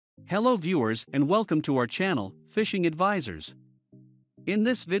Hello viewers and welcome to our channel, Fishing Advisors. In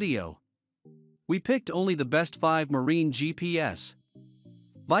this video, we picked only the best 5 marine GPS.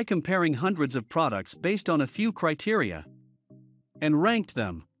 By comparing hundreds of products based on a few criteria and ranked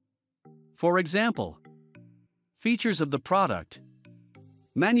them. For example, features of the product,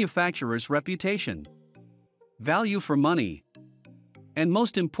 manufacturer's reputation, value for money, and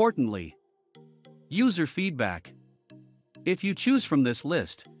most importantly, user feedback. If you choose from this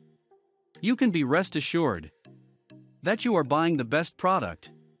list, you can be rest assured that you are buying the best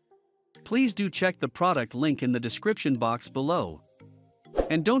product. Please do check the product link in the description box below.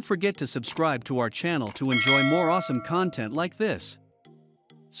 And don't forget to subscribe to our channel to enjoy more awesome content like this.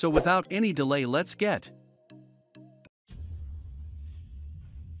 So without any delay, let's get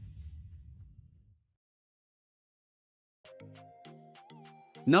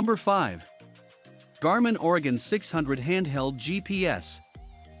Number 5. Garmin Oregon 600 Handheld GPS.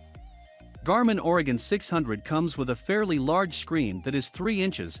 Garmin Oregon 600 comes with a fairly large screen that is 3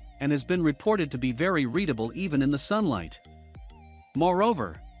 inches and has been reported to be very readable even in the sunlight.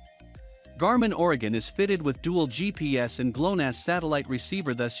 Moreover, Garmin Oregon is fitted with dual GPS and GLONASS satellite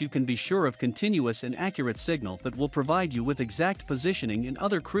receiver, thus you can be sure of continuous and accurate signal that will provide you with exact positioning and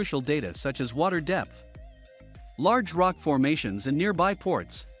other crucial data such as water depth, large rock formations and nearby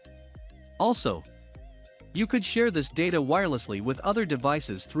ports. Also, you could share this data wirelessly with other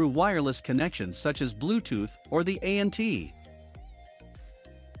devices through wireless connections such as Bluetooth or the ANT.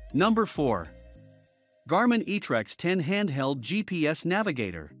 Number 4. Garmin eTrex 10 Handheld GPS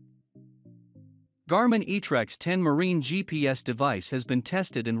Navigator. Garmin eTrex 10 marine GPS device has been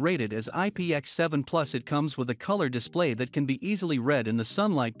tested and rated as IPX7+. It comes with a color display that can be easily read in the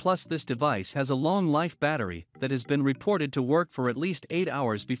sunlight, plus this device has a long life battery that has been reported to work for at least 8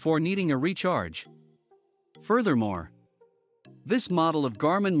 hours before needing a recharge. Furthermore, this model of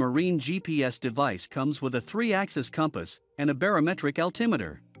Garmin marine GPS device comes with a 3-axis compass and a barometric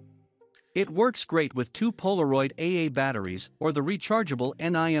altimeter. It works great with 2 Polaroid AA batteries or the rechargeable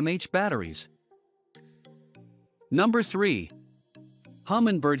NIMH batteries. Number 3.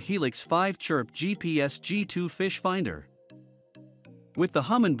 Humminbird Helix 5 Chirp GPS G2 Fishfinder. With the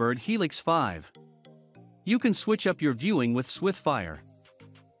Humminbird Helix 5, you can switch up your viewing with SwiftFire.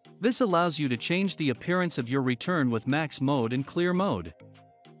 This allows you to change the appearance of your return with max mode and clear mode.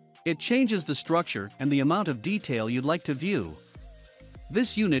 It changes the structure and the amount of detail you'd like to view.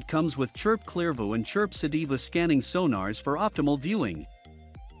 This unit comes with Chirp ClearView and Chirp Sediva scanning sonars for optimal viewing.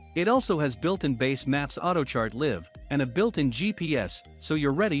 It also has built-in base maps, AutoChart Live, and a built-in GPS, so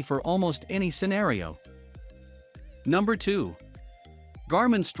you're ready for almost any scenario. Number 2.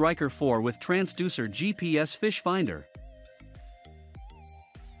 Garmin Striker 4 with Transducer GPS Fishfinder.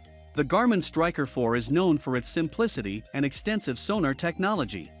 The Garmin Striker 4 is known for its simplicity and extensive sonar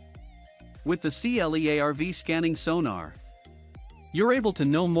technology. With the CLEARV scanning sonar, you're able to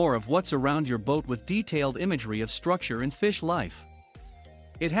know more of what's around your boat with detailed imagery of structure and fish life.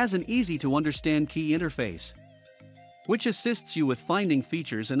 It has an easy-to-understand key interface, which assists you with finding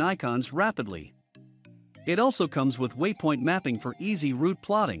features and icons rapidly. It also comes with waypoint mapping for easy route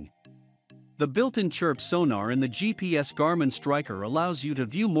plotting. The built-in Chirp sonar in the GPS Garmin Striker allows you to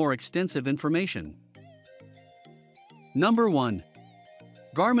view more extensive information. Number 1.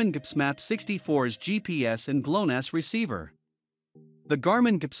 Garmin GPSMAP 64's GPS and GLONASS receiver. The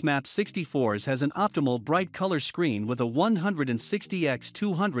Garmin GPSMAP 64's has an optimal bright color screen with a 160x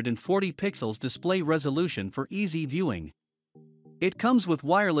 240 pixels display resolution for easy viewing. It comes with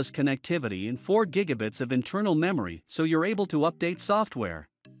wireless connectivity and 4 gigabits of internal memory, so you're able to update software,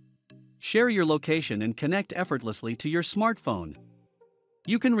 share your location and connect effortlessly to your smartphone.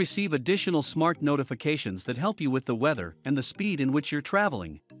 You can receive additional smart notifications that help you with the weather and the speed in which you're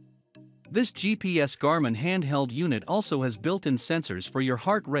traveling. This GPS Garmin handheld unit also has built-in sensors for your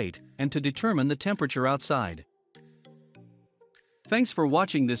heart rate and to determine the temperature outside. Thanks for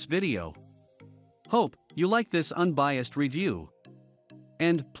watching this video. Hope you like this unbiased review.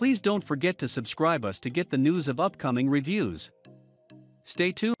 And please don't forget to subscribe us to get the news of upcoming reviews.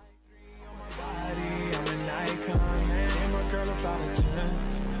 Stay tuned.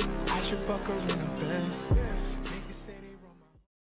 Fuck her in the Benz.